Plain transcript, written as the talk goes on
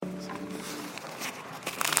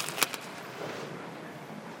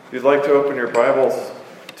If you'd like to open your Bibles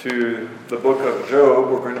to the book of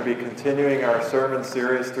Job, we're going to be continuing our sermon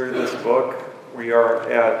series through this book. We are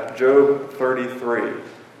at Job 33.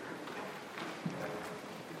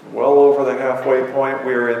 Well over the halfway point,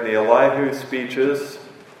 we are in the Elihu speeches.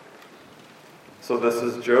 So this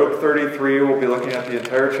is Job 33. We'll be looking at the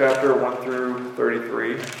entire chapter 1 through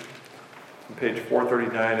 33 on page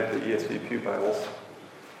 439 of the ESV Pew Bibles.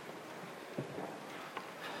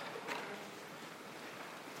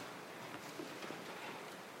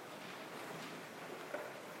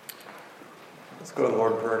 Let's go to the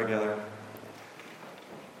Lord in prayer together.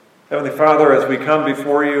 Heavenly Father, as we come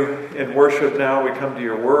before you in worship now, we come to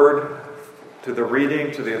your word, to the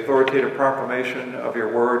reading, to the authoritative proclamation of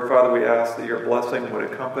your word. Father, we ask that your blessing would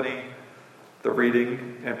accompany the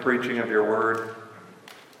reading and preaching of your word.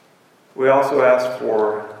 We also ask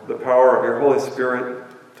for the power of your Holy Spirit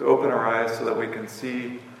to open our eyes so that we can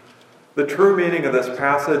see the true meaning of this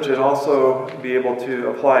passage and also be able to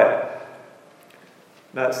apply it.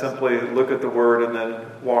 Not simply look at the word and then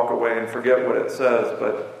walk away and forget what it says,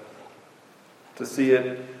 but to see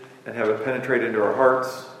it and have it penetrate into our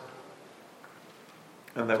hearts,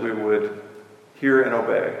 and that we would hear and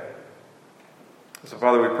obey. So,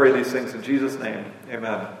 Father, we pray these things in Jesus' name.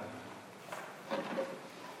 Amen.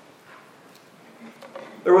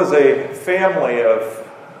 There was a family of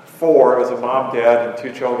four. It was a mom, dad, and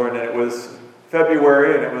two children, and it was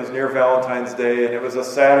February, and it was near Valentine's Day, and it was a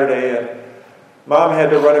Saturday, and Mom had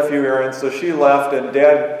to run a few errands, so she left, and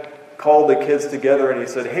Dad called the kids together, and he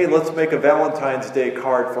said, "Hey, let's make a Valentine's Day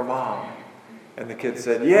card for Mom." And the kids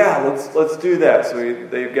said, "Yeah, let's do that." So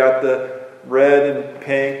they got the red and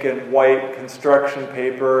pink and white construction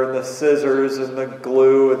paper and the scissors and the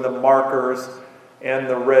glue and the markers and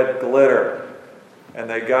the red glitter. And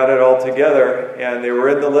they got it all together, and they were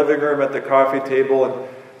in the living room at the coffee table, and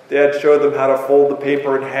Dad showed them how to fold the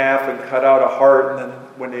paper in half and cut out a heart, and then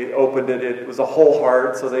when they opened it, it was a whole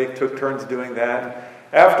heart, so they took turns doing that.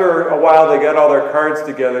 After a while, they got all their cards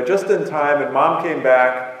together just in time, and Mom came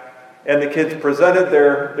back, and the kids presented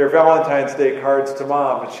their Valentine's Day cards to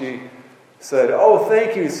Mom, and she said, "Oh,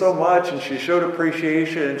 thank you so much," and she showed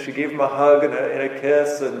appreciation, and she gave them a hug and a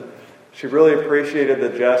kiss, and she really appreciated the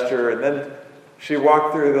gesture. And then she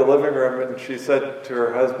walked through the living room, and she said to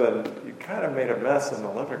her husband, "You kind of made a mess in the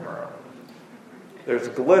living room. There's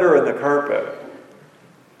glitter in the carpet."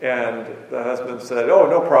 And the husband said, "Oh,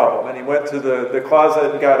 no problem." And he went to the closet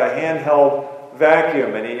and got a handheld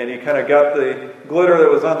vacuum, and he kind of got the glitter that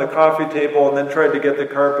was on the coffee table and then tried to get the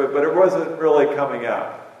carpet, but it wasn't really coming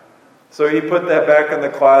out. So he put that back in the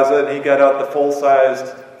closet, and he got out the full-sized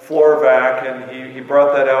floor vac, and he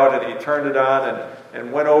brought that out, and he turned it on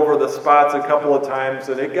and went over the spots a couple of times,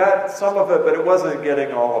 and it got some of it, but it wasn't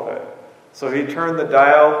getting all of it. So he turned the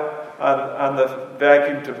dial on the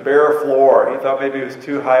vacuum to bare floor. He thought maybe it was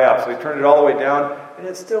too high up, so he turned it all the way down, and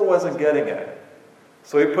it still wasn't getting it.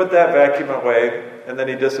 So he put that vacuum away, and then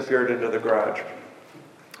he disappeared into the garage.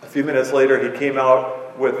 A few minutes later, he came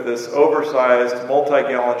out with this oversized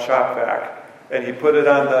multi-gallon shop vac, and he put it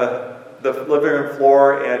on the living room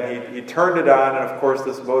floor, and he turned it on, and of course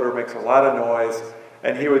this motor makes a lot of noise.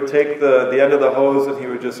 And he would take the end of the hose, and he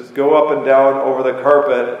would just go up and down over the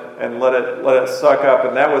carpet and let it suck up,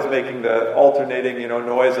 and that was making the alternating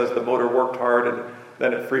noise as the motor worked hard, and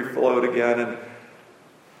then it free flowed again. And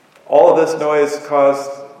all of this noise caused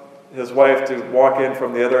his wife to walk in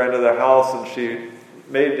from the other end of the house, and she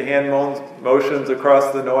made hand motions across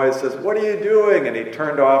the noise, says, "What are you doing?" And he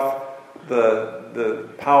turned off the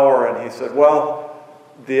power, and he said, "Well,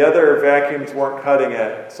 the other vacuums weren't cutting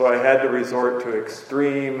it, so I had to resort to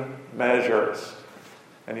extreme measures."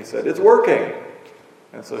 And he said, "It's working."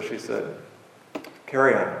 And so she said,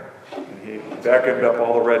 "Carry on." And he vacuumed up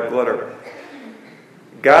all the red glitter.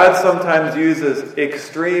 God sometimes uses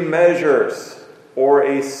extreme measures or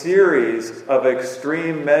a series of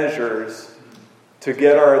extreme measures to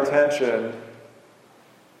get our attention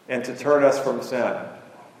and to turn us from sin.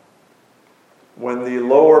 When the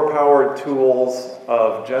lower-powered tools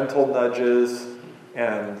of gentle nudges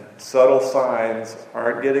and subtle signs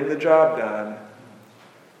aren't getting the job done,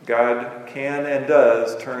 God can and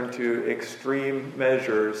does turn to extreme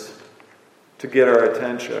measures to get our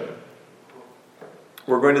attention.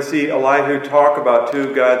 We're going to see Elihu talk about two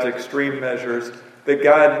of God's extreme measures that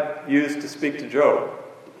God used to speak to Job.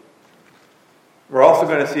 We're also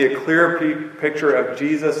going to see a clear picture of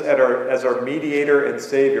Jesus as our mediator and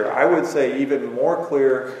Savior. I would say even more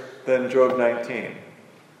clear than Job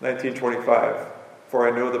 19:25. "For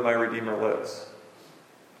I know that my Redeemer lives."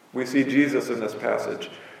 We see Jesus in this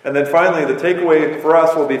passage. And then finally, the takeaway for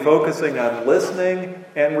us will be focusing on listening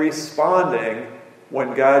and responding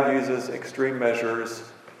when God uses extreme measures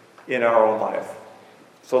in our own life.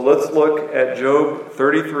 So let's look at Job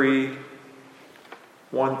 33,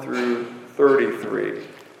 1 through 33.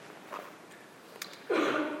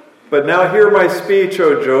 But now hear my speech,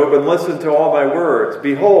 O Job, and listen to all my words.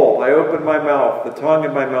 Behold, I open my mouth, the tongue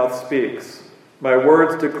in my mouth speaks. My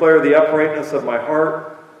words declare the uprightness of my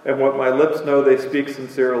heart, and what my lips know they speak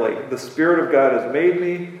sincerely. The Spirit of God has made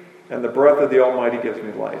me, and the breath of the Almighty gives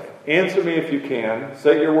me life. Answer me if you can.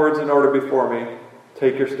 Set your words in order before me.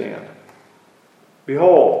 Take your stand.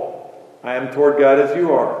 Behold, I am toward God as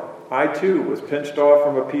you are. I too was pinched off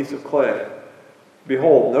from a piece of clay.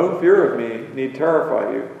 Behold, no fear of me need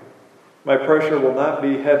terrify you. My pressure will not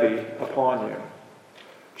be heavy upon you.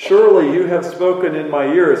 Surely you have spoken in my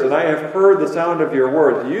ears, and I have heard the sound of your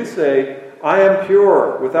words. You say, I am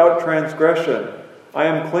pure, without transgression. I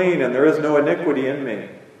am clean, and there is no iniquity in me.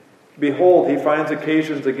 Behold, he finds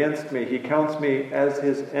occasions against me. He counts me as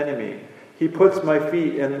his enemy. He puts my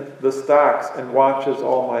feet in the stocks and watches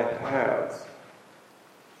all my paths.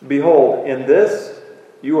 Behold, in this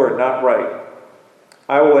you are not right.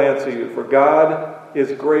 I will answer you, for God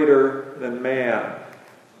is greater than man.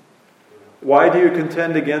 Why do you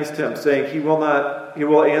contend against him, saying he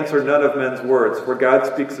will answer none of men's words? For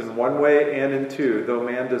God speaks in one way and in two, though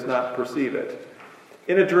man does not perceive it.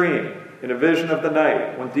 In a dream, in a vision of the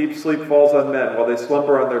night, when deep sleep falls on men while they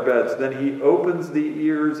slumber on their beds, then he opens the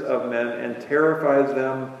ears of men and terrifies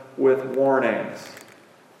them with warnings,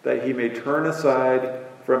 that he may turn aside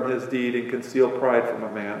from his deed and conceal pride from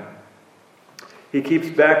a man. He keeps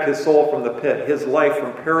back his soul from the pit, his life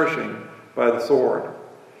from perishing by the sword.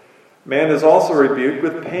 Man is also rebuked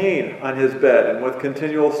with pain on his bed and with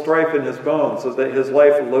continual strife in his bones, so that his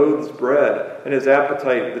life loathes bread and his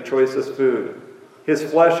appetite the choicest food. His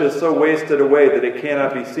flesh is so wasted away that it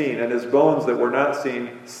cannot be seen, and his bones that were not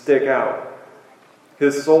seen stick out.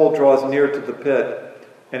 His soul draws near to the pit,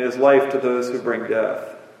 and his life to those who bring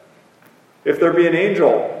death. If there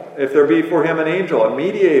be for him an angel, a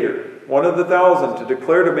mediator, one of the 1,000, to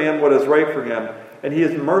declare to man what is right for him, and he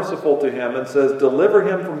is merciful to him and says, deliver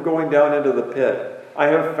him from going down into the pit. I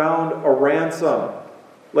have found a ransom.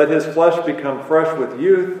 Let his flesh become fresh with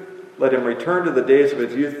youth. Let him return to the days of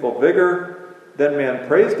his youthful vigor. Then man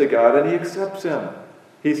prays to God, and he accepts him.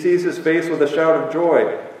 He sees his face with a shout of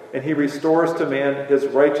joy, and he restores to man his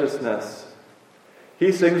righteousness.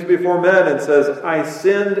 He sings before men and says, I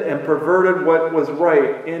sinned and perverted what was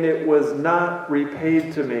right, and it was not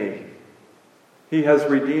repaid to me. He has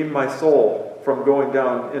redeemed my soul from going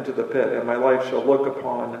down into the pit, and my life shall look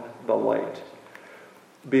upon the light.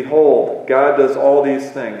 Behold, God does all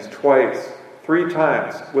these things twice, 3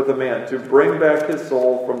 times with a man, to bring back his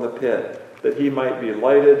soul from the pit, that he might be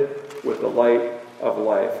lighted with the light of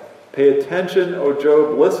life. Pay attention, O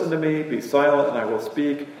Job, listen to me, be silent, and I will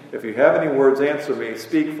speak. If you have any words, answer me.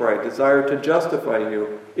 Speak, for I desire to justify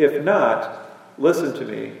you. If not, listen to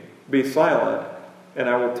me, be silent, and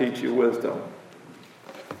I will teach you wisdom.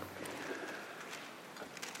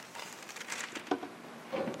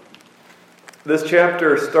 This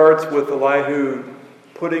chapter starts with Elihu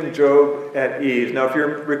putting Job at ease. Now, if you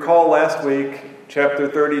recall last week, chapter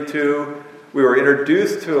 32, we were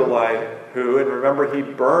introduced to Elihu, and remember he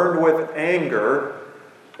burned with anger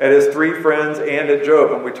at his 3 friends and at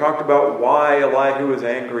Job. And we talked about why Elihu was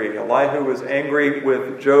angry. Elihu was angry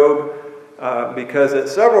with Job because at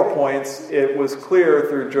several points it was clear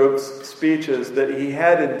through Job's speeches that he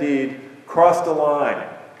had indeed crossed a line.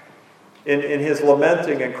 In his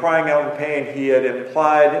lamenting and crying out in pain, he had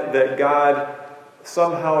implied that God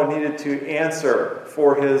somehow needed to answer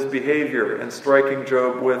for his behavior in striking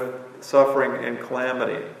Job with suffering and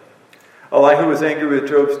calamity. Elihu was angry with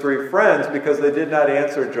Job's 3 friends because they did not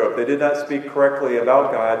answer Job. They did not speak correctly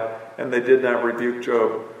about God, and they did not rebuke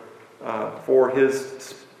Job for his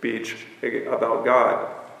speech about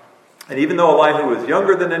God. And even though Elihu was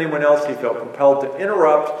younger than anyone else, he felt compelled to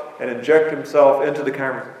interrupt and inject himself into the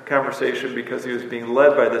conversation because he was being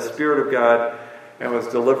led by the Spirit of God and was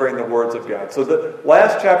delivering the words of God. So the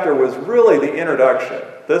last chapter was really the introduction.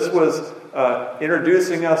 This was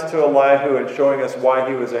introducing us to Elihu and showing us why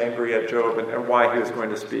he was angry at Job and why he was going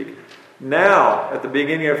to speak. Now, at the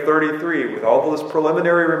beginning of 33, with all those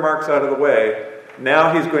preliminary remarks out of the way,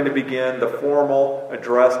 now he's going to begin the formal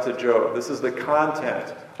address to Job. This is the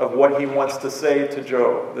content of what he wants to say to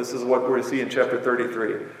Job. This is what we're going to see in chapter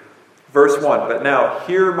 33. Verse 1, but now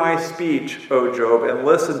hear my speech, O Job, and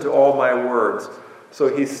listen to all my words.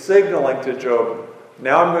 So he's signaling to Job,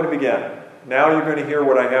 now I'm going to begin. Now you're going to hear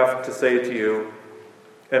what I have to say to you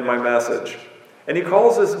and my message. And he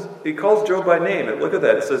calls Job by name. And look at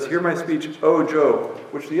that. It says, hear my speech, O Job,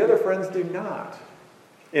 which the other friends do not.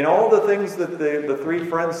 In all the things that the three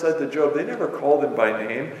friends said to Job, they never called him by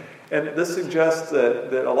name. And this suggests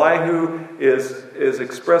that Elihu is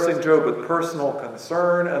expressing Job with personal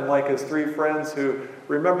concern, unlike his three friends who,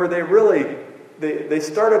 remember, they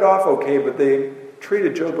started off okay, but they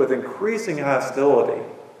treated Job with increasing hostility.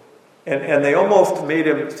 And they almost made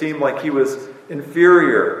him seem like he was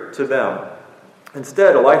inferior to them.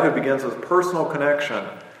 Instead, Elihu begins with personal connection.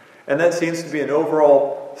 And that seems to be an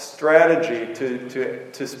overall strategy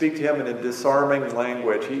to speak to him in a disarming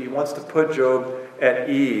language. He wants to put Job at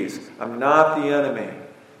ease. I'm not the enemy.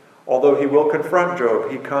 Although he will confront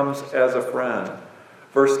Job, he comes as a friend.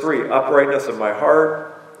 Verse 3, uprightness of my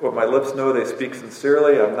heart, what my lips know, they speak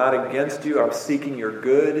sincerely. I'm not against you. I'm seeking your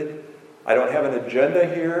good. I don't have an agenda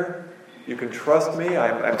here. You can trust me.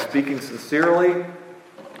 I'm speaking sincerely.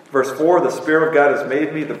 Verse 4, the Spirit of God has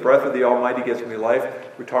made me. The breath of the Almighty gives me life.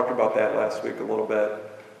 We talked about that last week a little bit.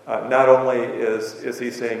 Not only is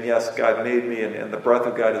he saying, yes, God made me and the breath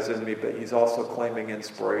of God is in me, but he's also claiming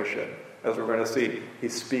inspiration. As we're going to see,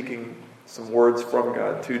 he's speaking some words from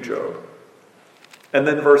God to Job. And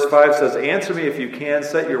then verse 5 says, answer me if you can.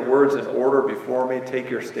 Set your words in order before me. Take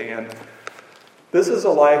your stand. This is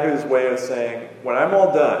Elihu's way of saying, when I'm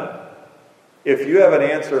all done, if you have an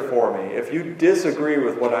answer for me, if you disagree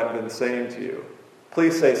with what I've been saying to you,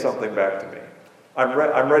 please say something back to me.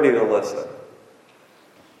 I'm ready to listen.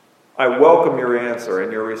 I welcome your answer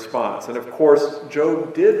and your response. And of course,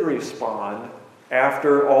 Job did respond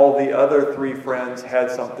after all the other three friends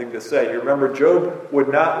had something to say. You remember, Job would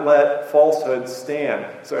not let falsehood stand.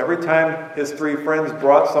 So every time his three friends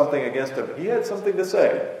brought something against him, he had something to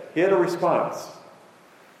say. He had a response.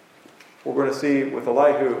 We're going to see with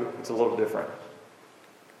Elihu, it's a little different.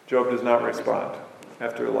 Job does not respond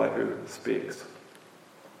after Elihu speaks.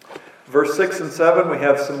 Verse 6 and 7, we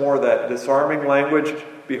have some more of that disarming language.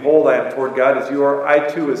 Behold, I am toward God as you are. I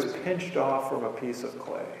too was pinched off from a piece of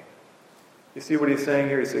clay. You see what he's saying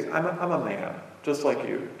here? He's saying, I'm a man, just like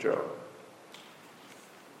you, Job.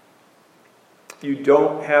 You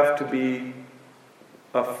don't have to be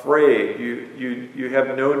afraid. You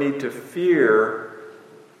have no need to fear.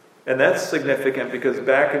 And that's significant because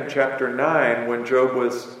back in chapter 9, when Job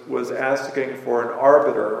was asking for an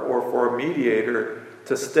arbiter or for a mediator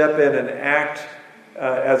to step in and act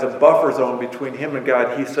as a buffer zone between him and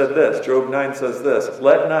God, he said this. Job 9 says this,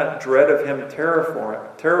 let not dread of him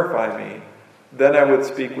terrify me, then I would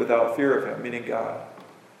speak without fear of him, meaning God.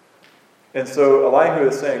 And so Elihu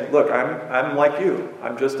is saying, look, I'm like you.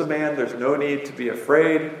 I'm just a man. There's no need to be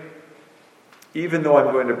afraid. Even though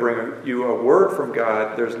I'm going to bring you a word from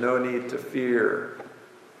God, there's no need to fear.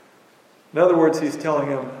 In other words, he's telling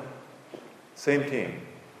him, same team.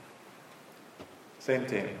 Same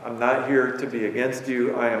team. I'm not here to be against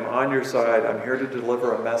you. I am on your side. I'm here to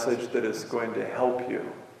deliver a message that is going to help you.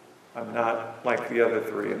 I'm not like the other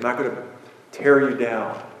three. I'm not going to tear you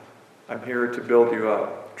down. I'm here to build you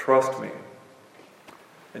up. Trust me.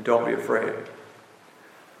 And don't be afraid.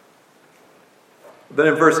 Then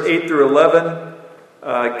in verse 8 through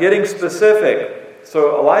 11, getting specific.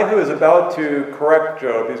 So Elihu is about to correct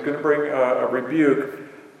Job. He's going to bring a rebuke,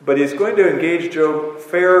 but he's going to engage Job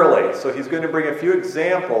fairly. So he's going to bring a few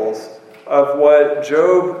examples of what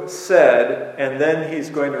Job said, and then he's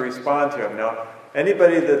going to respond to him. Now,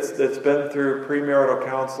 anybody that's been through premarital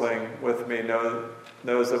counseling with me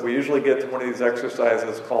knows that we usually get to one of these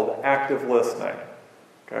exercises called active listening.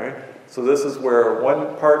 Okay? So this is where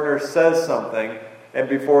one partner says something, and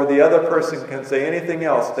before the other person can say anything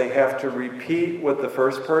else, they have to repeat what the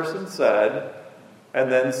first person said and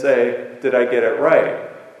then say, did I get it right?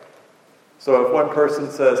 So if one person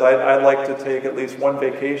says, I'd like to take at least one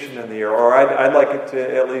vacation in the year, or I'd like it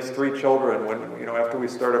to at least 3 children after we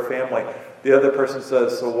start a family, the other person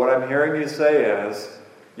says, so what I'm hearing you say is,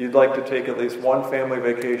 you'd like to take at least one family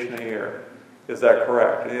vacation a year. Is that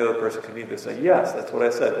correct? And the other person can either say, yes, that's what I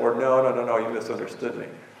said, or no, you misunderstood me.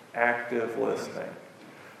 Active listening.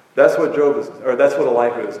 That's what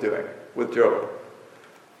Elihu is doing with Job.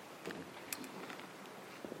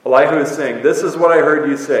 Elihu is saying, this is what I heard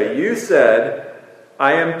you say. You said,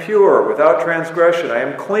 I am pure, without transgression. I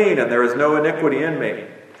am clean, and there is no iniquity in me.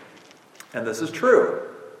 And this is true.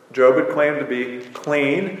 Job had claimed to be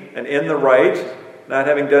clean and in the right, not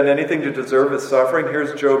having done anything to deserve his suffering.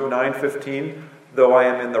 Here's Job 9:15. Though I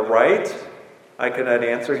am in the right, I cannot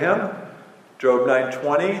answer him. Job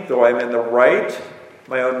 9:20. Though I am in the right,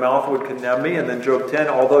 my own mouth would condemn me. And then Job 10.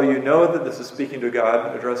 Although you know that this is speaking to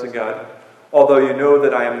God, addressing God. Although you know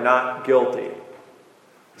that I am not guilty.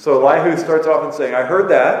 So Elihu starts off and saying, I heard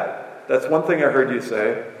that. That's one thing I heard you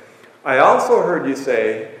say. I also heard you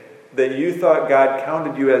say that you thought God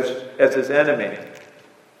counted you as his enemy.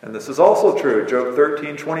 And this is also true. Job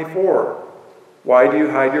 13:24. Why do you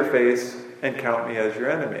hide your face and count me as your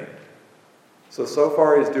enemy? So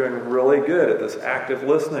far he's doing really good at this active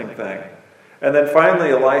listening thing. And then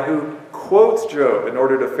finally, Elihu quotes Job in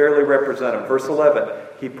order to fairly represent him. Verse 11,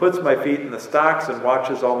 he puts my feet in the stocks and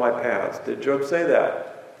watches all my paths. Did Job say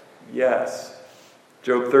that? Yes.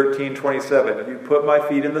 Job 13:27, you put my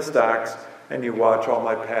feet in the stocks and you watch all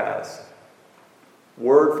my paths.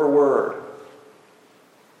 Word for word.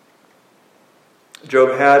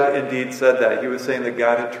 Job had indeed said that. He was saying that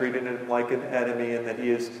God had treated him like an enemy and that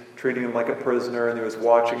he is treating him like a prisoner and he was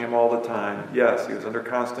watching him all the time. Yes, he was under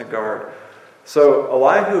constant guard. So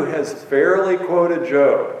Elihu has fairly quoted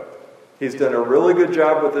Job. He's done a really good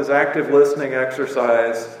job with his active listening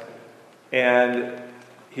exercise, and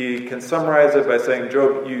he can summarize it by saying,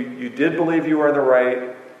 Job, you did believe you were in the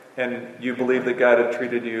right, and you believe that God had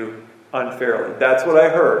treated you unfairly. That's what I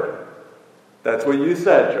heard. That's what you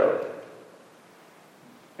said, Job.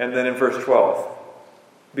 And then in verse 12,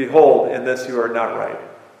 behold, in this you are not right.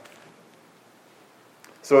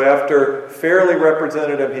 So after fairly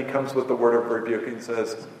represented him, he comes with the word of rebuke and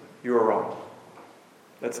says, you are wrong.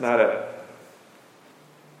 That's not it.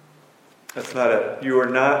 That's not it. You are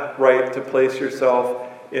not right to place yourself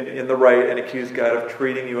in the right and accuse God of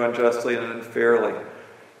treating you unjustly and unfairly.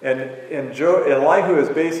 And Elihu is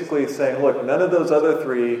basically saying, look, none of those other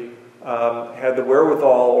three had the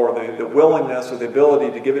wherewithal or the willingness or the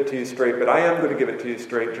ability to give it to you straight, but I am going to give it to you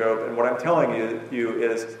straight, Job. And what I'm telling you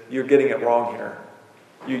is you're getting it wrong here.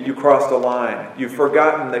 You crossed a line. You've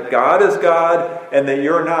forgotten that God is God and that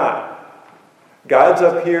you're not. God's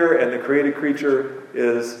up here and the created creature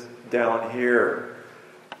is down here.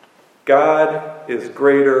 God is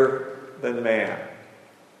greater than man.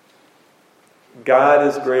 God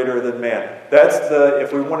is greater than man. That's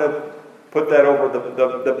if we want to put that over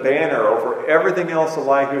the banner, over everything else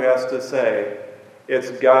Elihu has to say,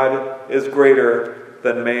 it's God is greater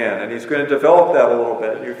than man. And he's going to develop that a little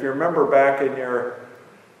bit. If you remember back in your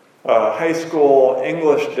high school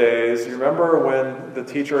English days, you remember when the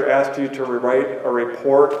teacher asked you to write a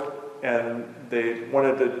report and they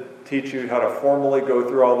wanted to teach you how to formally go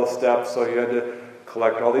through all the steps, so you had to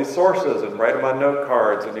collect all these sources and write them on note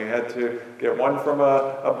cards, and you had to get one from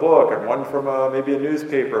a book and one from maybe a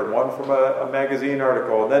newspaper and one from a magazine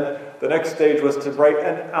article. And then the next stage was to write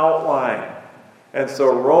an outline. And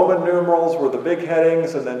so Roman numerals were the big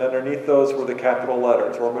headings, and then underneath those were the capital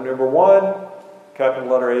letters. Roman numeral 1, capital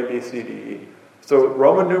letter A, B, C, D, E. So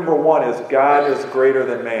Roman numeral 1 is God is greater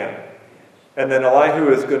than man. And then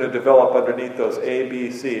Elihu is going to develop underneath those A,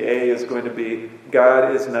 B, C. A is going to be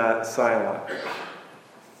God is not silent.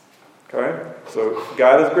 Okay? So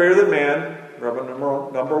God is greater than man, Roman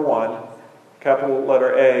numeral number 1. Capital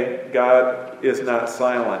letter A, God is not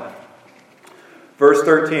silent. Verse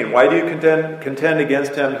 13, why do you contend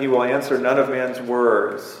against him? He will answer none of man's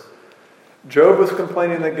words. Job was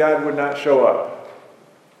complaining that God would not show up.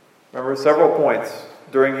 Remember, several points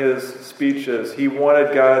during his speeches, he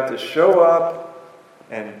wanted God to show up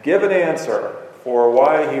and give an answer for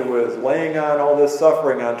why he was laying on all this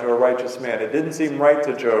suffering onto a righteous man. It didn't seem right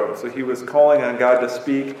to Job, so he was calling on God to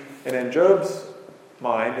speak. And in Job's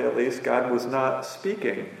mind, at least, God was not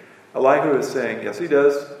speaking. Elihu is saying, yes, he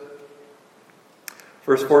does.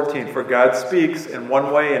 Verse 14, for God speaks in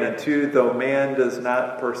one way and in two, though man does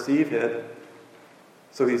not perceive it.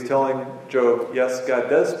 So he's telling Job, yes, God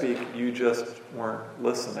does speak, you just weren't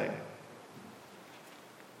listening.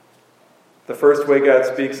 The first way God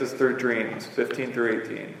speaks is through dreams, 15 through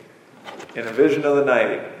 18. In a vision of the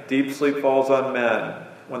night, deep sleep falls on men.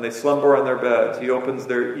 When they slumber on their beds, he opens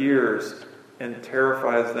their ears and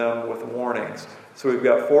terrifies them with warnings. So we've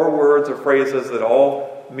got 4 words or phrases that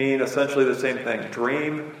all mean essentially the same thing.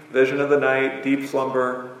 Dream, vision of the night, deep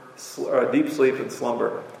sleep, and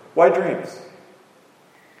slumber. Why dreams?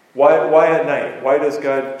 Why at night? Why does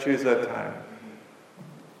God choose that time?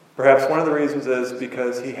 Perhaps one of the reasons is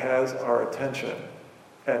because he has our attention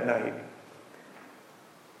at night.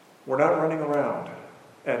 We're not running around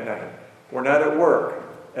at night. We're not at work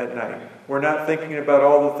at night. We're not thinking about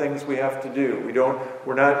all the things we have to do.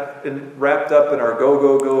 We're not wrapped up in our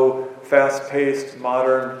go, fast-paced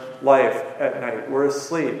modern life at night. We're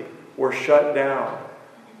asleep. We're shut down.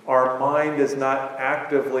 Our mind is not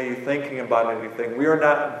actively thinking about anything. We are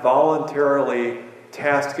not voluntarily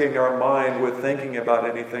tasking our mind with thinking about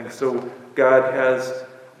anything. So God has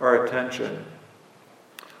our attention.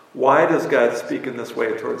 Why does God speak in this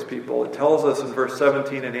way towards people? It tells us in verse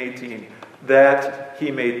 17 and 18 that he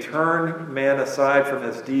may turn man aside from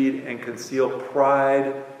his deed and conceal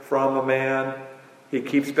pride from a man. He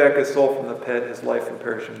keeps back his soul from the pit, his life from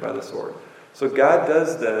perishing by the sword. So God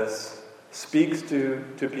does this, speaks to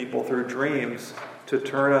people through dreams to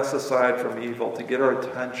turn us aside from evil, to get our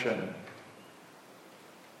attention,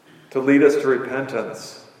 to lead us to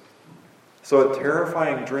repentance. So a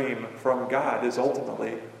terrifying dream from God is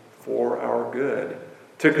ultimately for our good.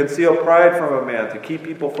 To conceal pride from a man, to keep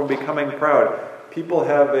people from becoming proud. People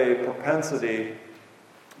have a propensity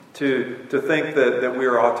to think that we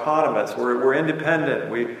are autonomous, we're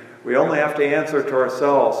independent, we only have to answer to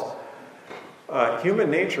ourselves.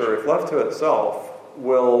 Human nature, if left to itself,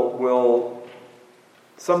 will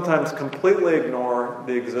sometimes completely ignore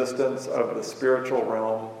the existence of the spiritual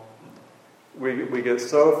realm. We get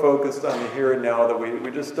so focused on the here and now that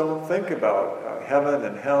we just don't think about heaven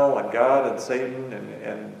and hell and God and Satan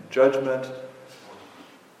and judgment.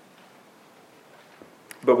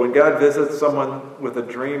 But when God visits someone with a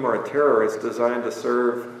dream or a terror, it's designed to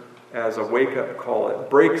serve as a wake-up call.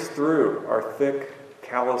 It breaks through our thick,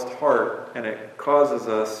 calloused heart, and it causes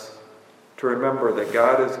us to remember that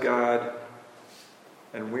God is God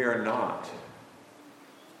and we are not.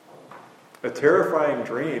 A terrifying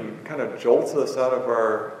dream kind of jolts us out of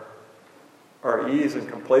our ease and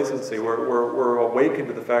complacency. We're awakened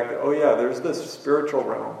to the fact that, oh yeah, there's this spiritual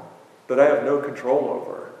realm that I have no control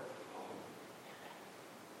over.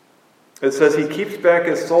 It says he keeps back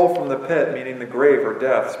his soul from the pit, meaning the grave or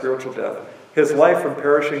death, spiritual death, his life from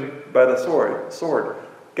perishing by the sword.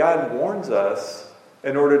 God warns us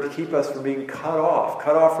in order to keep us from being cut off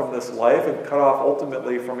from this life and cut off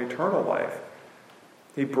ultimately from eternal life.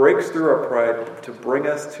 He breaks through our pride to bring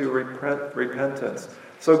us to repentance.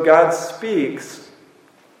 So God speaks.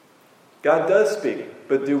 God does speak,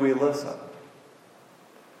 but do we listen?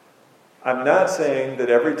 I'm not saying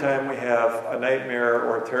that every time we have a nightmare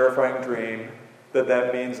or a terrifying dream,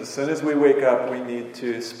 that means as soon as we wake up, we need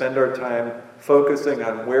to spend our time focusing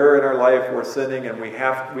on where in our life we're sinning, and we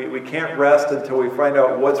can't rest until we find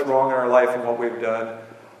out what's wrong in our life and what we've done.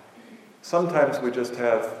 Sometimes we just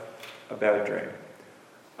have a bad dream.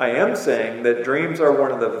 I am saying that dreams are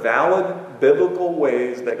one of the valid biblical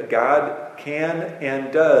ways that God can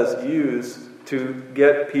and does use to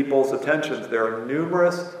get people's attention. There are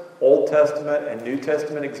numerous Old Testament and New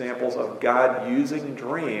Testament examples of God using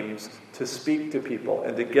dreams to speak to people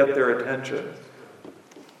and to get their attention.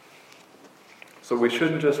 So we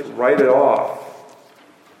shouldn't just write it off.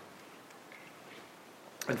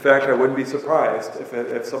 In fact, I wouldn't be surprised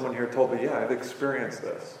if someone here told me, yeah, I've experienced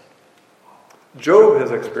this. Job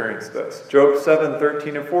has experienced this. Job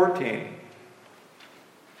 7:13 and 14.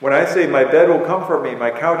 When I say, my bed will comfort me, my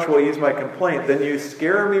couch will ease my complaint, then you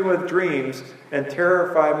scare me with dreams and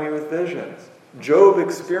terrify me with visions. Job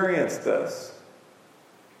experienced this.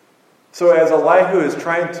 So as Elihu is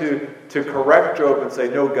trying to correct Job and say,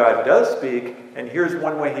 no, God does speak, and here's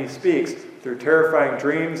one way he speaks, through terrifying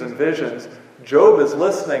dreams and visions, Job is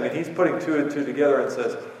listening and he's putting two and two together and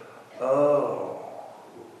says, oh,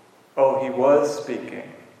 he was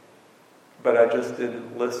speaking, but I just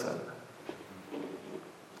didn't listen.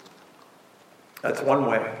 That's one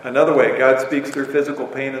way. Another way, God speaks through physical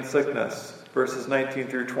pain and sickness. Verses 19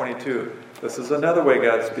 through 22. This is another way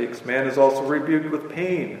God speaks. Man is also rebuked with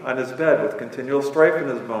pain on his bed, with continual strife in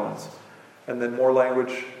his bones. And then more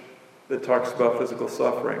language that talks about physical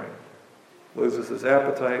suffering. Loses his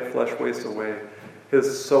appetite, flesh wastes away.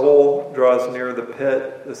 His soul draws near the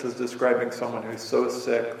pit. This is describing someone who's so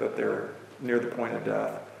sick that they're near the point of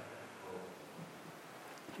death.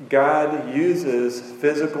 God uses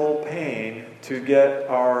physical pain to get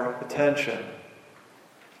our attention,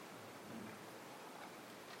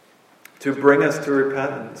 to bring us to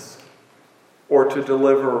repentance, or to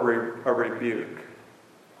deliver a rebuke.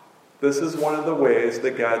 This is one of the ways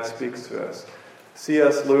that God speaks to us.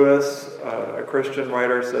 C.S. Lewis, a Christian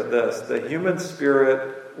writer, said this: the human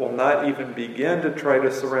spirit will not even begin to try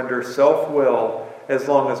to surrender self-will as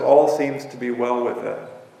long as all seems to be well with it.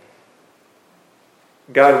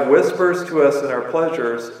 God whispers to us in our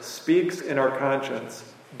pleasures, speaks in our conscience,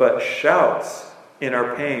 but shouts in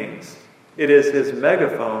our pains. It is his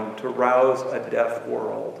megaphone to rouse a deaf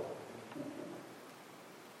world.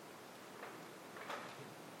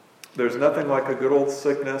 There's nothing like a good old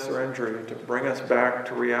sickness or injury to bring us back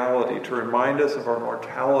to reality, to remind us of our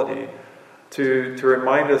mortality, to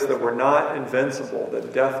remind us that we're not invincible,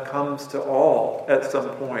 that death comes to all at some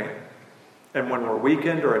point. And when we're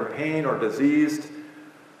weakened or in pain or diseased,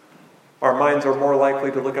 our minds are more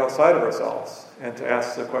likely to look outside of ourselves and to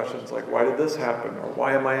ask the questions like, why did this happen? Or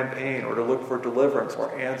why am I in pain? Or to look for deliverance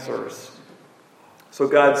or answers. So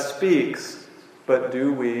God speaks, but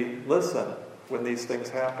do we listen when these things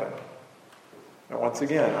happen? Now once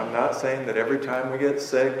again, I'm not saying that every time we get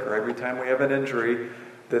sick or every time we have an injury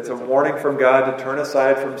that's a warning from God to turn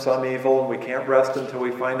aside from some evil, and we can't rest until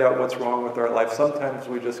we find out what's wrong with our life. Sometimes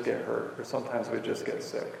we just get hurt, or sometimes we just get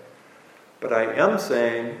sick. But I am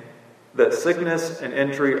saying that sickness and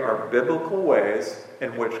injury are biblical ways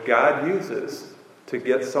in which God uses to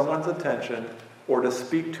get someone's attention or to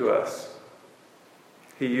speak to us.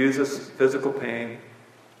 He uses physical pain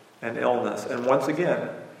and illness. And once again,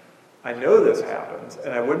 I know this happens,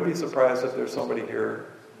 and I wouldn't be surprised if there's somebody here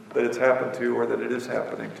that it's happened to or that it is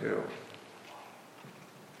happening to.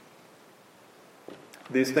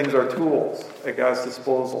 These things are tools at God's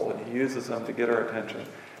disposal, and He uses them to get our attention.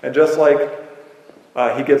 And just like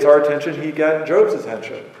He gets our attention, He got Job's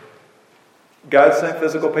attention. God sent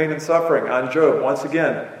physical pain and suffering on Job. Once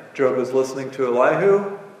again, Job is listening to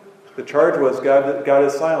Elihu. The charge was, God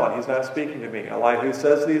is silent. He's not speaking to me. Elihu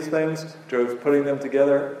says these things. Job's putting them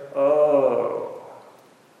together. Oh.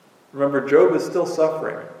 Remember, Job is still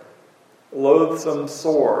suffering. Loathsome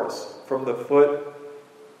sores from the foot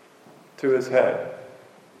to his head.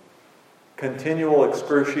 Continual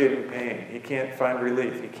excruciating pain. He can't find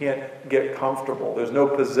relief. He can't get comfortable. There's no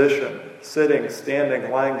position, sitting, standing,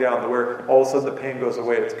 lying down, where all of a sudden the pain goes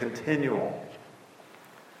away. It's continual.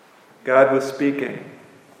 God was speaking.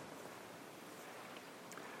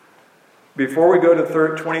 Before we go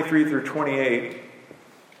to 23 through 28,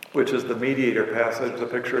 which is the mediator passage, the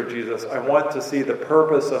picture of Jesus, I want to see the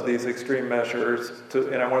purpose of these extreme measures,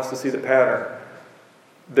 and I want us to see the pattern.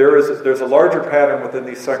 There's a larger pattern within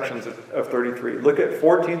these sections of 33. Look at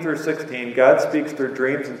 14 through 16. God speaks through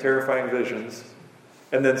dreams and terrifying visions.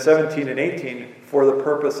 And then 17 and 18, for the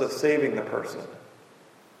purpose of saving the person.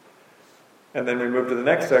 And then we move to the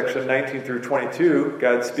next section, 19 through 22.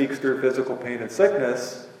 God speaks through physical pain and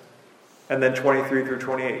sickness. And then 23 through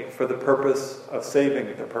 28, for the purpose of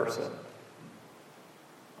saving the person.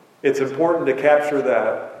 It's important to capture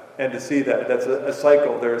that and to see that. That's a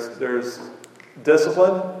cycle. There's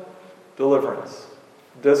discipline, deliverance.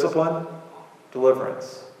 Discipline,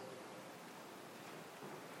 deliverance.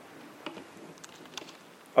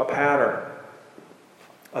 A pattern.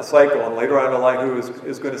 A cycle. And later on, Elihu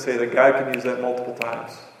is going to say that God can use that multiple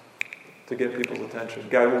times to get people's attention.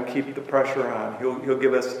 God will keep the pressure on. He'll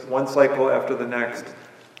give us one cycle after the next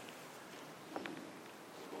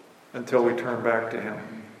until we turn back to Him.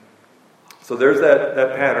 So there's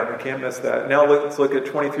that pattern. We can't miss that. Now let's look at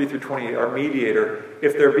 23 through 28, our mediator.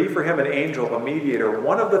 If there be for him an angel, a mediator,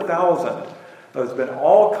 one of the 1,000. There's been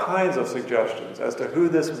all kinds of suggestions as to who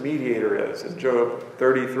this mediator is in Job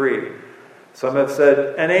 33. Some have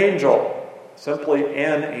said an angel, simply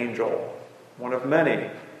an angel, one of many.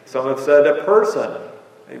 Some have said a person,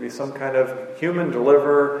 maybe some kind of human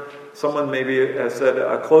deliverer. Someone maybe has said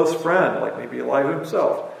a close friend, like maybe Elihu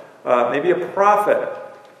himself. Maybe a prophet.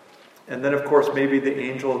 And then, of course, maybe the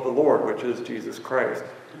angel of the Lord, which is Jesus Christ.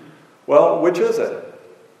 Well, which is it?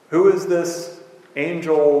 Who is this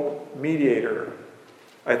angel mediator?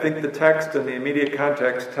 I think the text in the immediate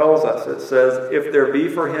context tells us. It says, if there be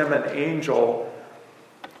for him an angel,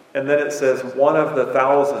 and then it says one of the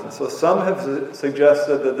 1,000. So some have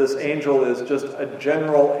suggested that this angel is just a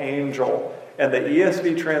general angel. And the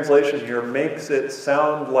ESV translation here makes it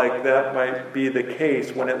sound like that might be the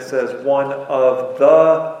case when it says one of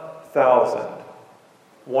the 1,000.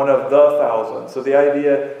 One of the 1,000. So the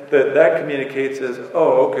idea that communicates is,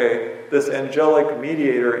 oh, okay, this angelic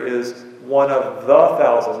mediator is one of the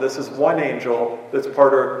 1,000. This is one angel that's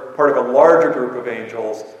part of a larger group of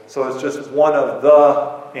angels. So it's just one of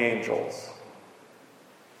the angels.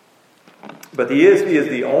 But the ESV is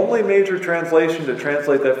the only major translation to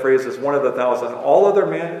translate that phrase as one of the 1,000. All other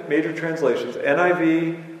major translations,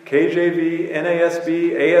 NIV, KJV,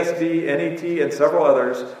 NASB, ASV, NET, and several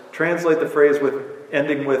others, translate the phrase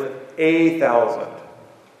ending with 1,000.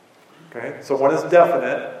 Okay, so one is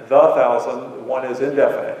definite, the 1,000. One is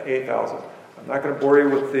indefinite, 1,000. I'm not going to bore you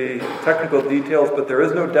with the technical details, but there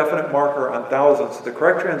is no definite marker on thousands. So the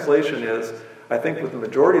correct translation is, I think with the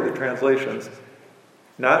majority of the translations,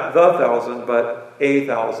 not the 1,000, but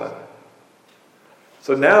 1,000.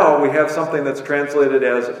 So now we have something that's translated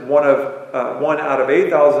as one out of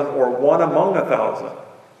 8,000 or one among 1,000.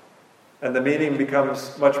 And the meaning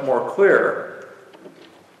becomes much more clear.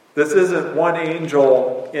 This isn't one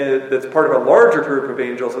angel that's part of a larger group of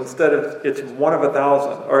angels. Instead, it's one of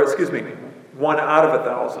 1,000. Or, excuse me, one out of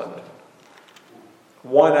 1,000.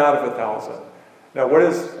 One out of 1,000. Now,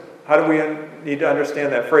 how do we need to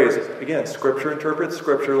understand that phrase? Again, Scripture interprets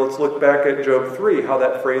Scripture. Let's look back at Job 3, how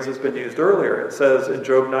that phrase has been used earlier. It says in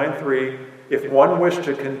Job 9:3, if one wished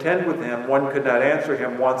to contend with him, one could not answer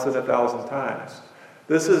him once in 1,000 times.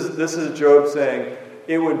 This is Job saying,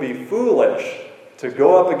 it would be foolish to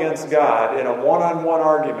go up against God in a one-on-one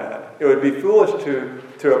argument. It would be foolish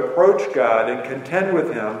to approach God and contend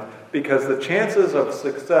with Him because the chances of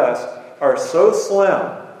success are so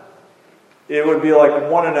slim. It would be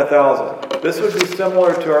like 1 in 1,000. This would be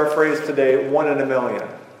similar to our phrase today, 1 in a million.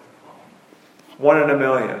 1 in a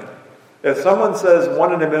million. If someone says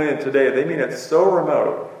 1 in a million today, they mean it's so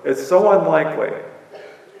remote, it's so unlikely.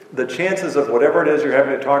 The chances of whatever it is you're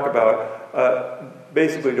having to talk about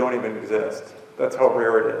basically don't even exist. That's how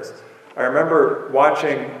rare it is. I remember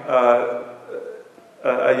watching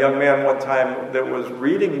a young man one time that was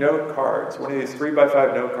reading note cards, one of these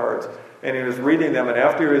 3x5 note cards, and he was reading them, and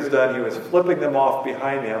after he was done, he was flipping them off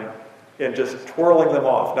behind him and just twirling them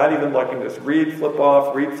off, not even looking, just read, flip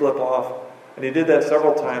off, read, flip off. And he did that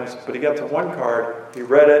several times, but he got to one card, he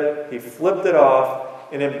read it, he flipped it off,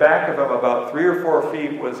 and in back of him, about 3 or 4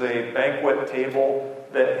 feet, was a banquet table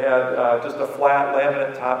that had just a flat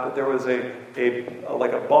laminate top, but there was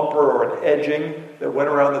like a bumper or an edging that went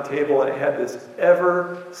around the table, and it had this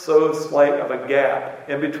ever so slight of a gap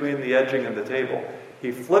in between the edging and the table.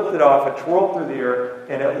 He flipped it off, it twirled through the air,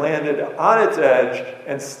 and it landed on its edge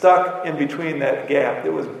and stuck in between that gap.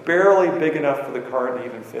 It was barely big enough for the card to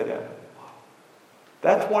even fit in.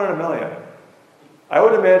 That's 1 in a million. I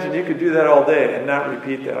would imagine you could do that all day and not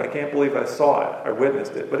repeat that. I can't believe I saw it. I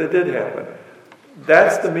witnessed it, but it did happen.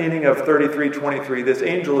 That's the meaning of 33:23. This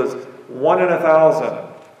angel is 1 in 1,000.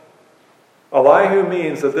 Elihu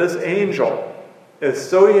means that this angel is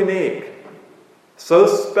so unique, so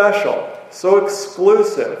special, so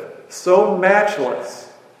exclusive, so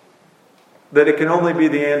matchless, that it can only be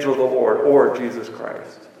the angel of the Lord or Jesus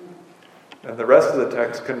Christ. And the rest of the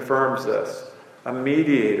text confirms this. A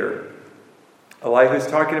mediator. Elihu's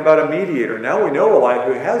talking about a mediator. Now we know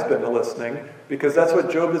Elihu has been listening because that's what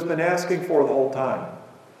Job has been asking for the whole time.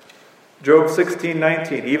 Job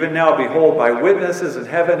 16:19. Even now, behold, my witness is in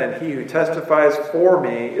heaven, and he who testifies for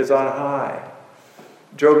me is on high.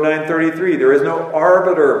 Job 9:33. There is no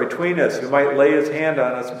arbiter between us who might lay his hand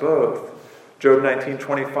on us both. Job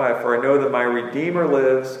 19:25. For I know that my Redeemer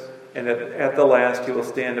lives, and at the last he will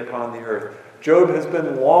stand upon the earth. Job has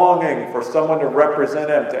been longing for someone to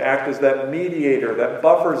represent him, to act as that mediator, that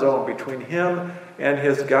buffer zone between him and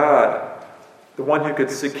his God. The one who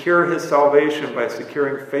could secure his salvation by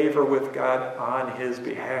securing favor with God on his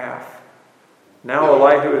behalf. Now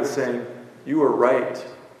Elihu is saying, you were right,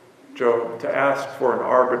 Job, to ask for an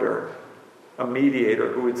arbiter, a mediator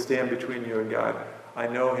who would stand between you and God. I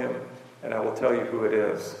know him, and I will tell you who it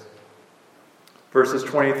is. Verses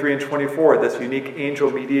 23 and 24, this unique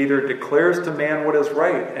angel mediator declares to man what is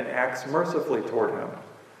right and acts mercifully toward him.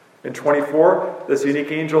 In 24, this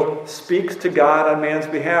unique angel speaks to God on man's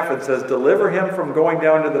behalf and says, deliver him from going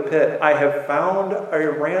down to the pit. I have found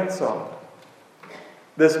a ransom.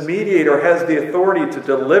 This mediator has the authority to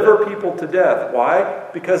deliver people to death. Why?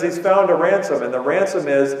 Because he's found a ransom, and the ransom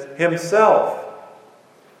is himself.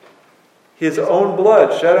 His own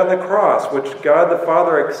blood shed on the cross, which God the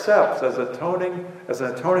Father accepts as an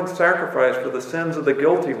atoning sacrifice for the sins of the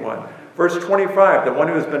guilty one. Verse 25, the one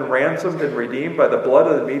who has been ransomed and redeemed by the blood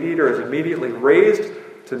of the mediator is immediately raised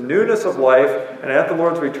to newness of life, and at the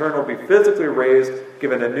Lord's return will be physically raised,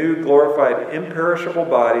 given a new glorified imperishable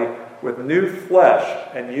body with new flesh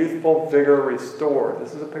and youthful vigor restored.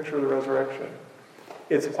 This is a picture of the resurrection.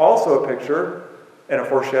 It's also a picture and a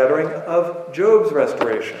foreshadowing of Job's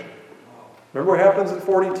restoration. Remember what happens in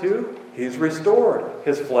 42? He's restored.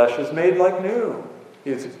 His flesh is made like new.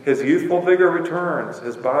 His youthful vigor returns.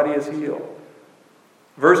 His body is healed.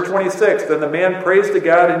 Verse 26, then the man prays to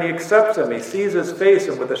God and he accepts him. He sees his face,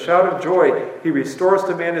 and with a shout of joy, he restores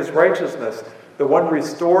to man his righteousness. The one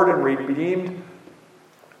restored and redeemed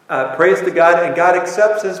prays to God, and God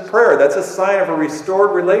accepts his prayer. That's a sign of a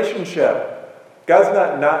restored relationship.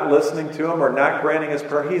 God's not listening to him or not granting his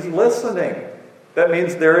prayer. He's listening. That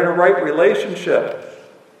means they're in a right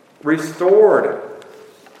relationship. Restored.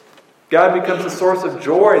 God becomes the source of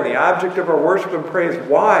joy and the object of our worship and praise.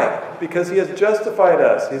 Why? Because he has justified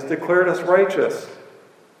us. He's declared us righteous.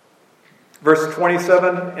 Verse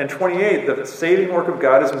 27 and 28, the saving work of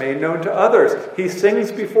God is made known to others. He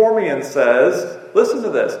sings before me and says, listen to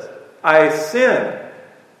this, I sinned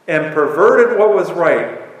and perverted what was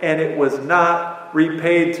right, and it was not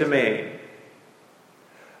repaid to me.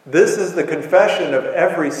 This is the confession of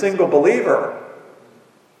every single believer.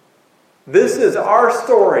 This is our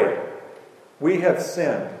story. We have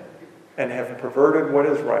sinned and have perverted what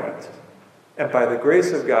is right. And by the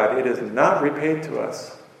grace of God, it is not repaid to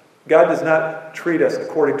us. God does not treat us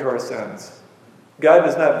according to our sins. God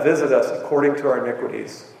does not visit us according to our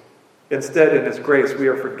iniquities. Instead, in his grace, we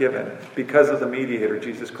are forgiven because of the mediator,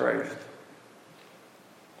 Jesus Christ.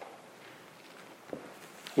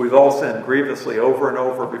 We've all sinned grievously over and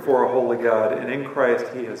over before a holy God, and in Christ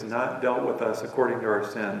he has not dealt with us according to our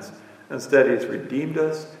sins. Instead, he has redeemed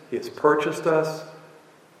us, he has purchased us,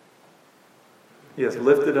 he has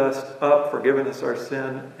lifted us up, forgiven us our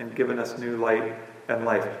sin, and given us new light and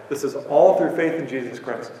life. This is all through faith in Jesus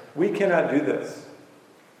Christ. We cannot do this.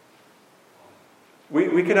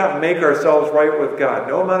 We cannot make ourselves right with God.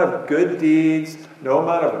 No amount of good deeds, no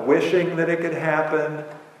amount of wishing that it could happen,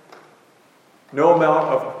 no amount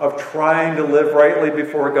of trying to live rightly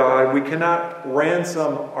before God. We cannot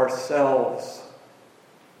ransom ourselves.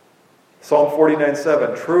 Psalm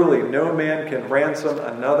 49:7, truly no man can ransom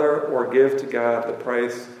another or give to God the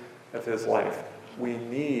price of his life. We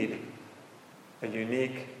need a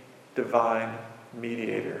unique divine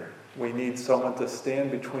mediator. We need someone to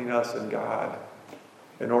stand between us and God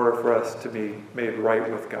in order for us to be made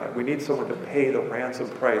right with God. We need someone to pay the ransom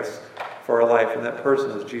price for our life, and that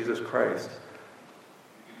person is Jesus Christ.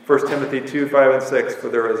 1 Timothy 2:5-6, for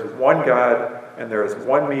there is one God and there is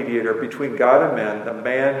one mediator between God and men, the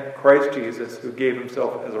man Christ Jesus, who gave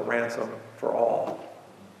himself as a ransom for all.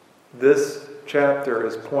 This chapter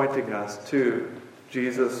is pointing us to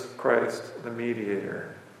Jesus Christ, the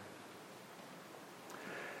mediator.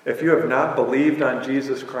 If you have not believed on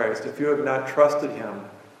Jesus Christ, if you have not trusted him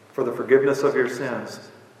for the forgiveness of your sins,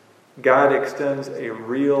 God extends a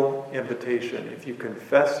real invitation. If you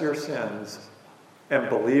confess your sins and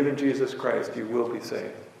believe in Jesus Christ, you will be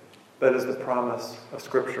saved. That is the promise of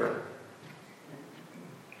Scripture.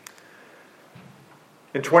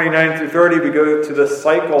 In 29-30, we go to the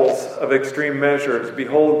cycles of extreme measures.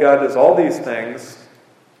 Behold, God does all these things.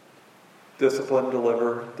 Discipline,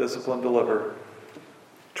 deliver, discipline, deliver.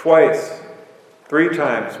 Twice, 3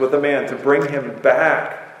 times with a man to bring him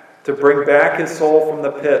back, to bring back his soul from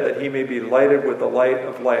the pit that he may be lighted with the light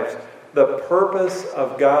of life. The purpose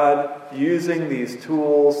of God using these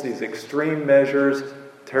tools, these extreme measures,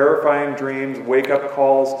 terrifying dreams, wake-up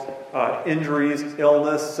calls, injuries,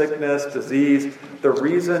 illness, sickness, disease. The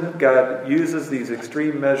reason God uses these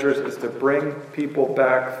extreme measures is to bring people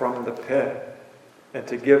back from the pit and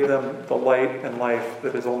to give them the light and life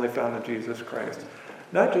that is only found in Jesus Christ.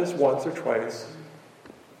 Not just once or twice,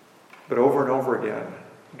 but over and over again.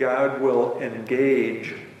 God will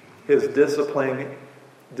engage his discipline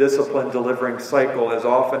delivering cycle as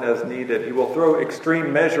often as needed. He will throw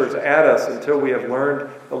extreme measures at us until we have learned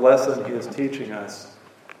the lesson he is teaching us.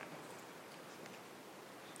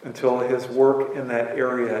 Until his work in that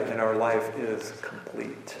area in our life is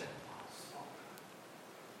complete.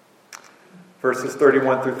 Verses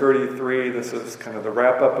 31-33, this is kind of the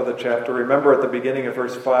wrap-up of the chapter. Remember at the beginning of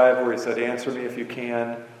verse 5 where he said, answer me if you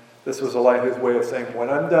can. This was Elihu's way of saying, when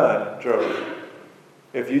I'm done, Job,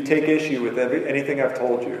 if you take issue with anything I've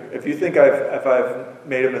told you, if you think if I've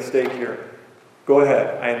made a mistake here, go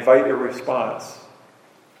ahead. I invite your response.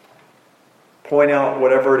 Point out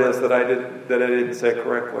whatever it is that I didn't say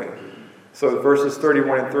correctly. So verses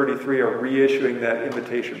 31 and 33 are reissuing that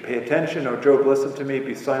invitation. Pay attention, O Job, listen to me,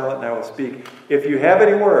 be silent, and I will speak. If you have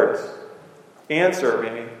any words, answer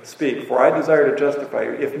me, speak, for I desire to justify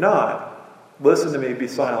you. If not, listen to me, be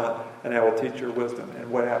silent, and I will teach your wisdom. And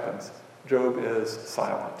what happens? Job is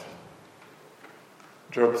silent.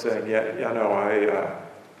 Job saying, I'm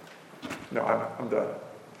done.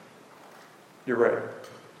 You're right.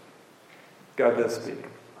 God does speak.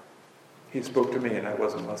 He spoke to me and I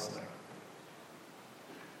wasn't listening.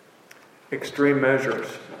 Extreme measures.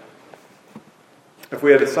 If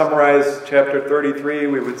we had to summarize chapter 33,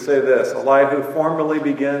 we would say this. Elihu formally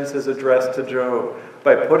begins his address to Job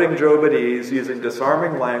by putting Job at ease, using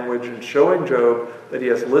disarming language, and showing Job that he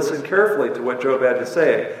has listened carefully to what Job had to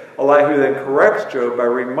say. Elihu then corrects Job by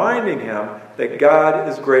reminding him that God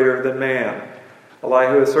is greater than man.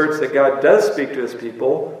 Elihu asserts that God does speak to his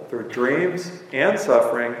people through dreams and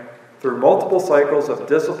suffering, through multiple cycles of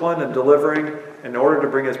discipline and delivering, in order to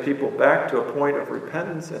bring his people back to a point of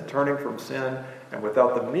repentance and turning from sin. And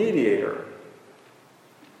without the mediator,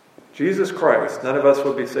 Jesus Christ, none of us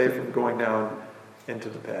would be saved from going down into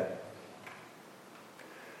the pit.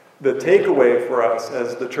 The takeaway for us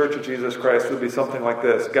as the Church of Jesus Christ would be something like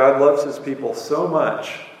this. God loves his people so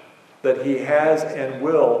much that he has and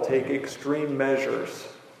will take extreme measures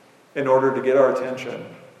in order to get our attention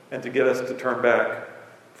and to get us to turn back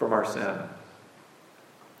from our sin.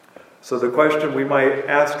 So the question we might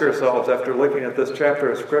ask ourselves after looking at this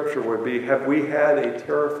chapter of Scripture would be, have we had a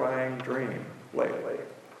terrifying dream lately?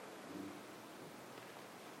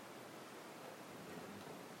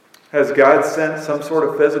 Has God sent some sort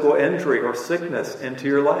of physical injury or sickness into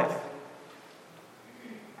your life?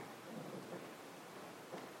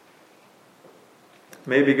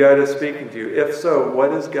 Maybe God is speaking to you. If so,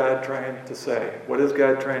 what is God trying to say? What is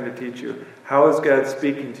God trying to teach you? How is God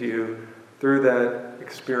speaking to you through that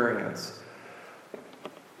experience?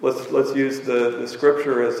 Let's use the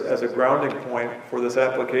scripture as a grounding point for this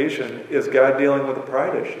application. Is God dealing with a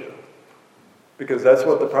pride issue? Because that's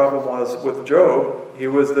what the problem was with Job. He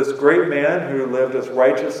was this great man who lived as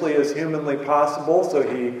righteously as humanly possible,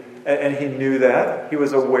 and he knew that. He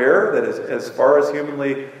was aware that as far as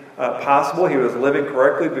humanly possible, he was living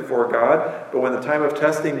correctly before God. But when the time of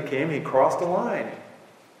testing came, he crossed a line.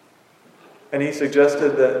 And he suggested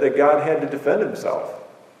that God had to defend himself.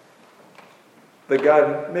 That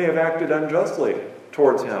God may have acted unjustly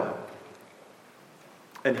towards him.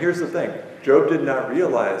 And here's the thing. Job did not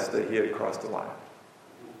realize that he had crossed a line.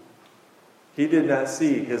 He did not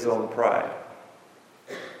see his own pride,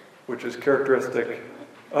 which is characteristic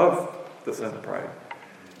of the sin of pride.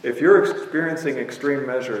 If you're experiencing extreme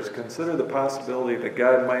measures, consider the possibility that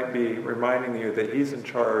God might be reminding you that he's in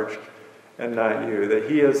charge and not you. That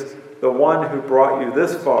he is the one who brought you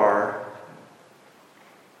this far,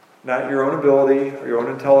 not your own ability or your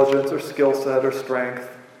own intelligence or skill set or strength.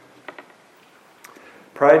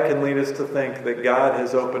 Pride can lead us to think that God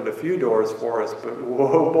has opened a few doors for us, but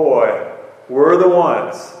whoa boy, we're the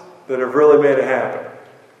ones that have really made it happen.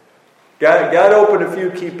 God opened a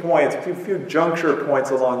few key points, a few juncture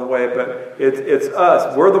points along the way, but it's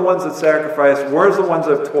us. We're the ones that sacrificed. We're the ones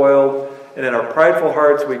that have toiled. And in our prideful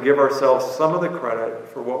hearts, we give ourselves some of the credit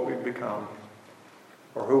for what we've become,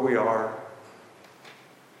 or who we are,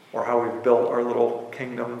 or how we've built our little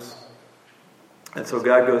kingdoms. And so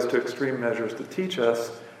God goes to extreme measures to teach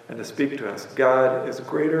us and to speak to us. God is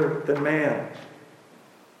greater than man.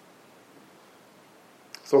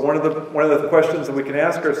 So one of the questions that we can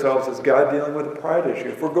ask ourselves is God dealing with a pride issue?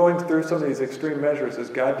 If we're going through some of these extreme measures, is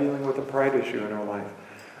God dealing with a pride issue in our life?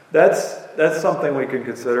 That's something we can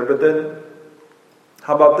consider. But then,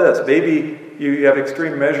 how about this? Maybe you have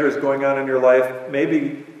extreme measures going on in your life.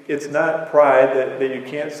 Maybe it's not pride that you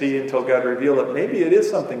can't see until God reveals it. Maybe it is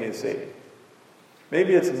something you see.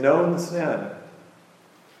 Maybe it's known sin.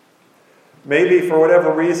 Maybe for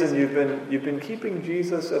whatever reason you've been keeping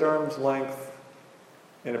Jesus at arm's length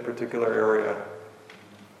in a particular area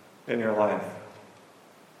in your life.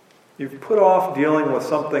 You've put off dealing with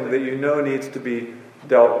something that you know needs to be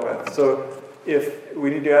dealt with. So if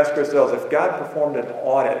we need to ask ourselves, if God performed an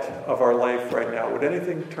audit of our life right now, would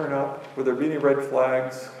anything turn up? Would there be any red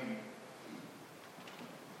flags?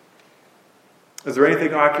 Is there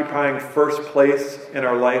anything occupying first place in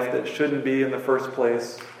our life that shouldn't be in the first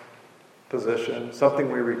place position?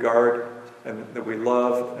 Something we regard and that we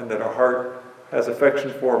love and that our heart has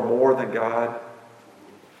affection for more than God?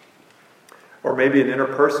 Or maybe an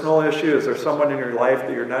interpersonal issue. Is there someone in your life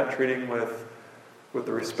that you're not treating with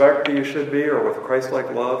the respect that you should be, or with Christ-like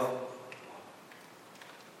love?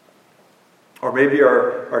 Or maybe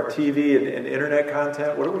our TV and internet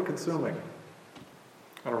content, what are we consuming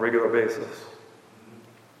on a regular basis?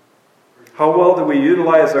 How well do we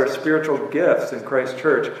utilize our spiritual gifts in Christ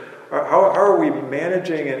Church? How are we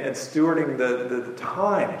managing and stewarding the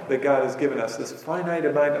time that God has given us, this finite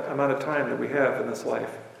amount of time that we have in this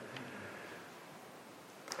life?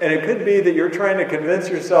 And it could be that you're trying to convince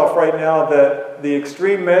yourself right now that the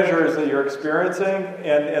extreme measures that you're experiencing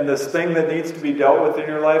and this thing that needs to be dealt with in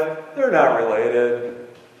your life, they're not related.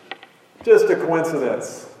 Just a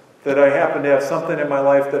coincidence that I happen to have something in my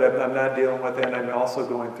life that I'm not dealing with, and I'm also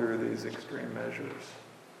going through these extreme measures.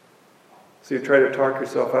 So you try to talk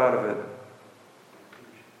yourself out of it.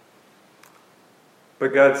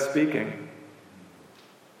 But God's speaking.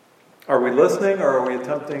 Are we listening, or are we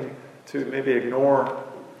attempting to maybe ignore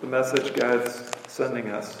the message God's sending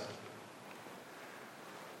us?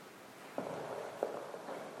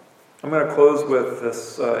 I'm going to close with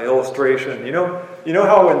this illustration. You know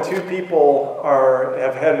how when two people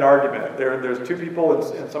have had an argument, there's two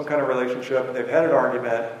people in some kind of relationship, and they've had an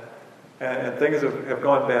argument, and things have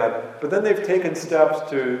gone bad, but then they've taken steps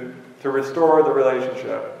to restore the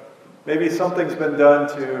relationship. Maybe something's been done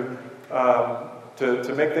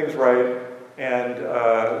to make things right and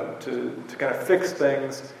to kind of fix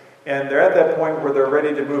things, and they're at that point where they're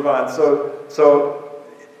ready to move on. So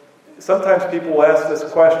sometimes people will ask this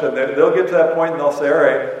question. They'll get to that point and they'll say, all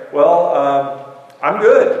right, well, I'm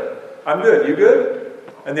good. You good?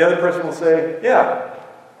 And the other person will say, yeah,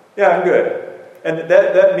 I'm good. And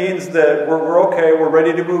that means that we're okay, we're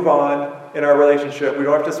ready to move on in our relationship. We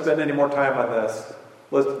don't have to spend any more time on this.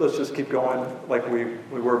 Let's just keep going like we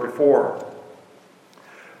were before.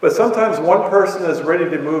 But sometimes one person is ready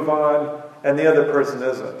to move on and the other person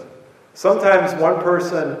isn't. Sometimes one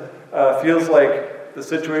person feels like The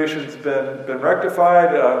situation's been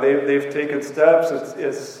rectified. They've taken steps.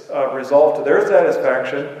 It's resolved to their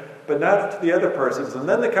satisfaction, but not to the other person's. And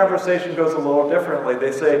then the conversation goes a little differently.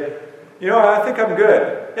 They say, I think I'm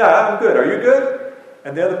good. Yeah, I'm good. Are you good?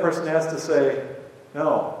 And the other person has to say,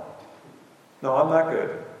 no, I'm not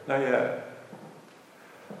good. Not yet.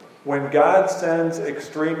 When God sends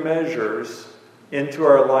extreme measures into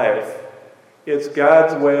our life, it's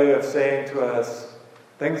God's way of saying to us,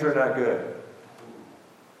 things are not good.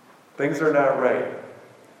 Things are not right.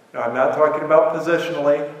 Now, I'm not talking about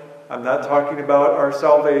positionally. I'm not talking about our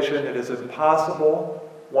salvation. It is impossible,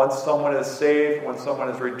 once someone is saved, when someone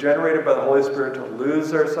is regenerated by the Holy Spirit, to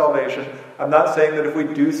lose their salvation. I'm not saying that if we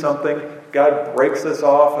do something, God breaks us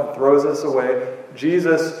off and throws us away.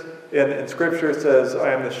 Jesus, in Scripture, says,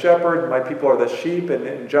 I am the shepherd, my people are the sheep. And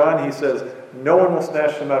in John, he says, no one will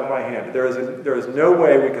snatch them out of my hand. There is no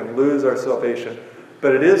way we can lose our salvation.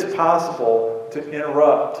 But it is possible to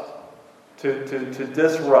interrupt, to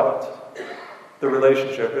disrupt the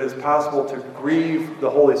relationship. It is possible to grieve the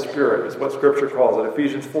Holy Spirit, is what Scripture calls it.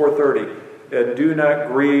 Ephesians 4:30. And do not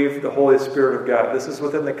grieve the Holy Spirit of God. This is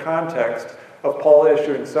within the context of Paul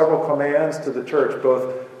issuing several commands to the church,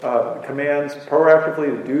 both commands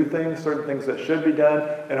proactively to do things, certain things that should be done,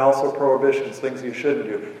 and also prohibitions, things you shouldn't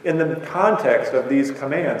do. In the context of these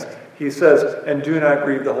commands, he says, and do not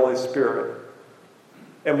grieve the Holy Spirit.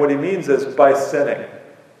 And what he means is by sinning.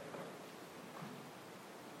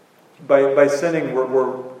 By sinning,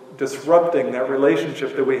 we're disrupting that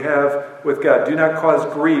relationship that we have with God. Do not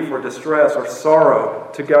cause grief or distress or sorrow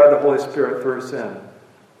to God the Holy Spirit through sin.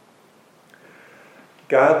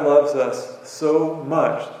 God loves us so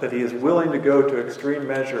much that he is willing to go to extreme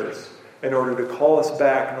measures in order to call us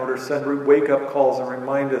back, in order to send wake-up calls and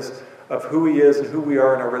remind us of who he is and who we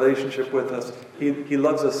are in our relationship with us. He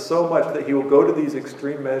loves us so much that he will go to these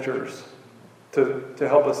extreme measures to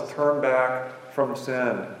help us turn back from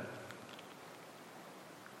sin.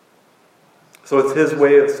 So it's his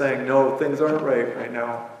way of saying, no, things aren't right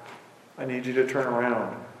now. I need you to turn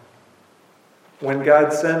around. When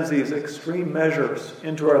God sends these extreme measures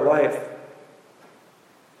into our life,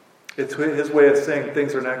 it's his way of saying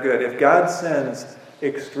things are not good. If God sends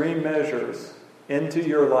extreme measures into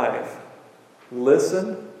your life,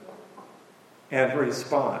 listen and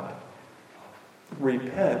respond.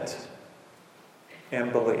 Repent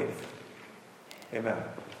and believe. Amen.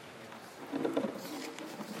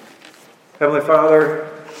 Heavenly Father,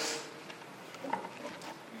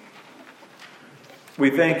 we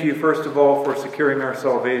thank you, first of all, for securing our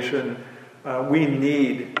salvation. We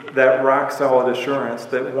need that rock-solid assurance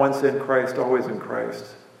that once in Christ, always in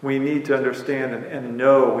Christ. We need to understand and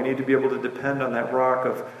know. We need to be able to depend on that rock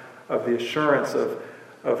of the assurance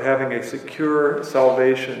of having a secure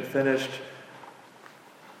salvation finished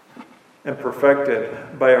and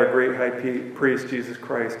perfected by our great high priest, Jesus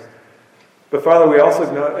Christ. But Father, we also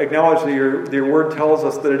acknowledge that your word tells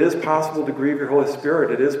us that it is possible to grieve your Holy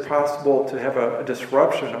Spirit. It is possible to have a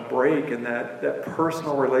disruption, a break in that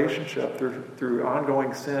personal relationship through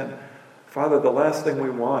ongoing sin. Father, the last thing we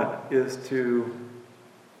want is to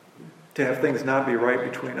have things not be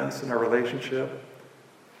right between us and our relationship.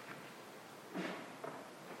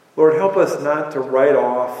 Lord, help us not to write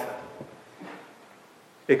off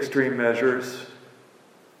extreme measures.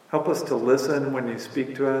 Help us to listen when you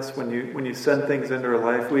speak to us, when you send things into our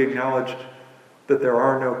life. We acknowledge that there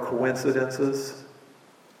are no coincidences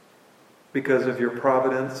because of your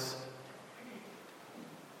providence.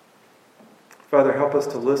 Father, help us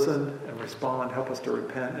to listen and respond. Help us to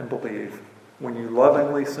repent and believe when you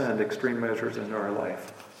lovingly send extreme measures into our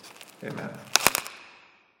life. Amen.